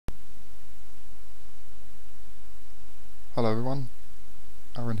Hello everyone,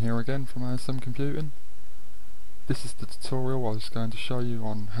 Aaron here again from ASM Computing. This is the tutorial I was going to show you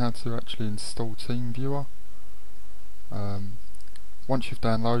on how to actually install Teamviewer. Once you've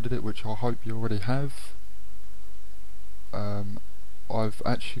downloaded it, which I hope you already have, I've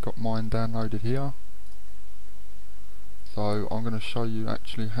actually got mine downloaded here. So I'm going to show you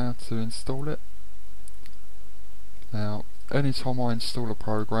actually how to install it. Now, anytime I install a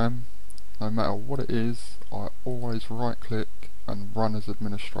program, no matter what it is, I always right click and run as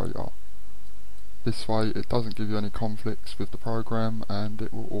administrator. This way it doesn't give you any conflicts with the program and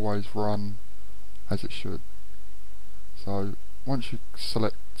it will always run as it should. So once you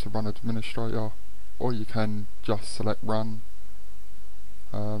select to run administrator, or you can just select run,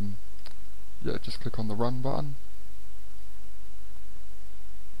 just click on the run button.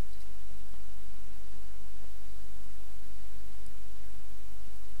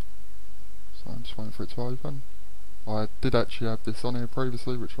 So I'm just waiting for it to open. I did actually have this on here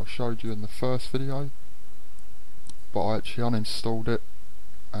previously, which I showed you in the first video, but I actually uninstalled it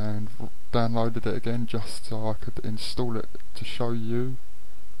and downloaded it again just so I could install it to show you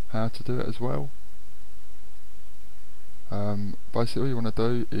how to do it as well. Basically all you want to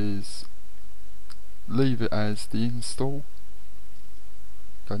do is leave it as the install,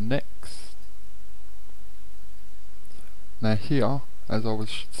 go next. Now here, as I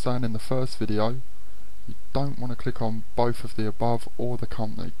was saying in the first video, you don't want to click on both of the above or the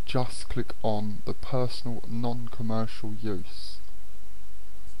company, just click on the personal non-commercial use.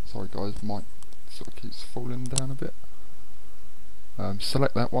 Sorry guys, mic sort of keeps falling down a bit.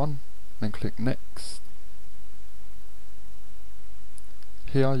 Select that one, then click next.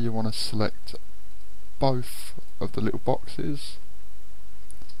 Here you want to select both of the little boxes.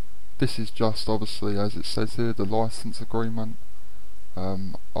 This is just obviously, as it says here, the license agreement.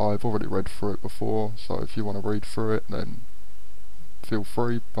 I've already read through it before, so if you want to read through it then feel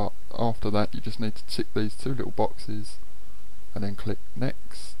free, but after that you just need to tick these two little boxes and then click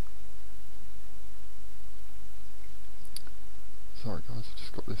next. Sorry guys, I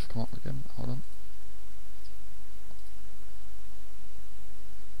just got this come up again, hold on.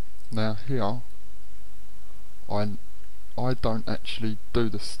 Now here, I don't actually do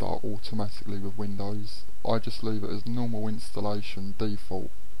the start automatically with Windows. I just leave it as normal installation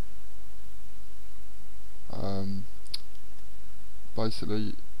default.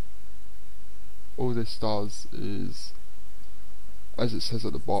 Basically all this does is, as it says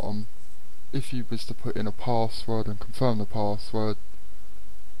at the bottom, if you was to put in a password and confirm the password,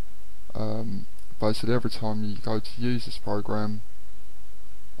 basically every time you go to use this program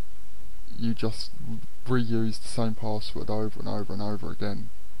you just reuse the same password over and over and over again,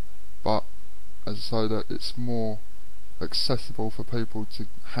 but so that it's more accessible for people to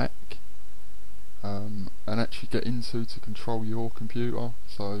hack and actually get into to control your computer.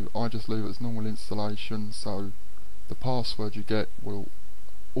 So I just leave it as normal installation, so the password you get will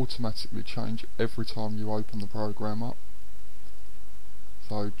automatically change every time you open the program up.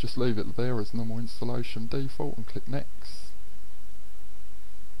 So just leave it there as normal installation default and click next.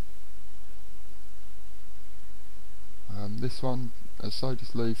 This one, as so,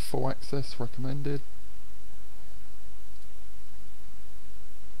 just leave full access recommended.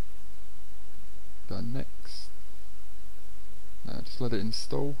 Go next. Now just let it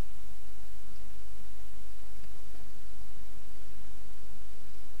install.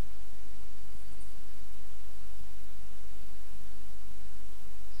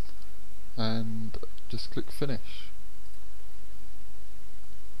 And just click finish.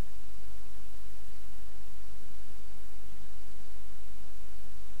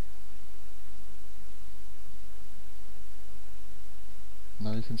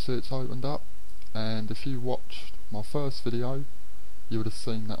 Now you can see it's opened up, and if you watched my first video you would have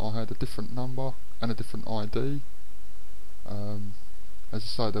seen that I had a different number and a different ID. As I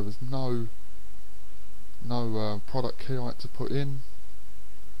say, there was no product key I had to put in.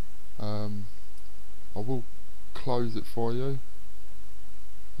 I will close it for you.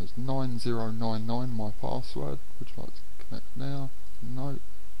 There's 9099 my password. Would you like to connect now? No.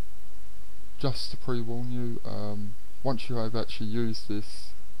 Just to pre-warn you, once you have actually used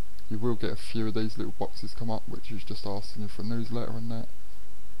this, you will get a few of these little boxes come up, which is just asking you for a newsletter and that.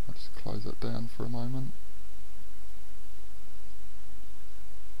 I'll just close that down for a moment.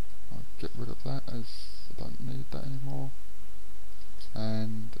 I'll get rid of that as I don't need that anymore.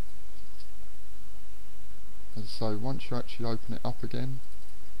 And so once you actually open it up again,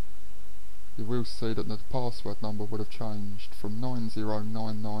 you will see that the password number would have changed from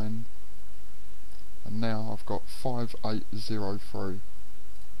 9099 and now I've got 5803.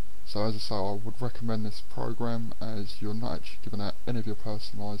 So as I say, I would recommend this program as you're not actually giving out any of your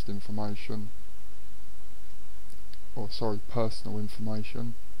personalised information, or sorry, personal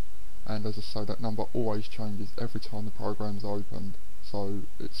information, and as I say, that number always changes every time the program's opened, so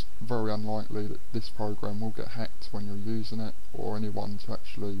it's very unlikely that this program will get hacked when you're using it, or anyone to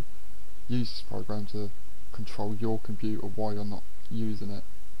actually use this program to control your computer while you're not using it.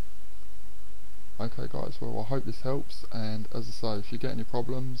 Okay guys, well I hope this helps, and as I say, if you get any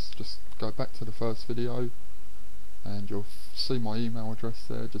problems, just go back to the first video and you'll see my email address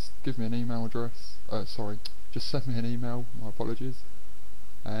there. Just give me an email address, just send me an email, my apologies,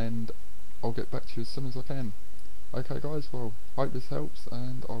 and I'll get back to you as soon as I can. Okay guys, well, hope this helps,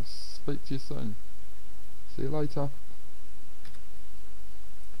 and I'll speak to you soon. See you later.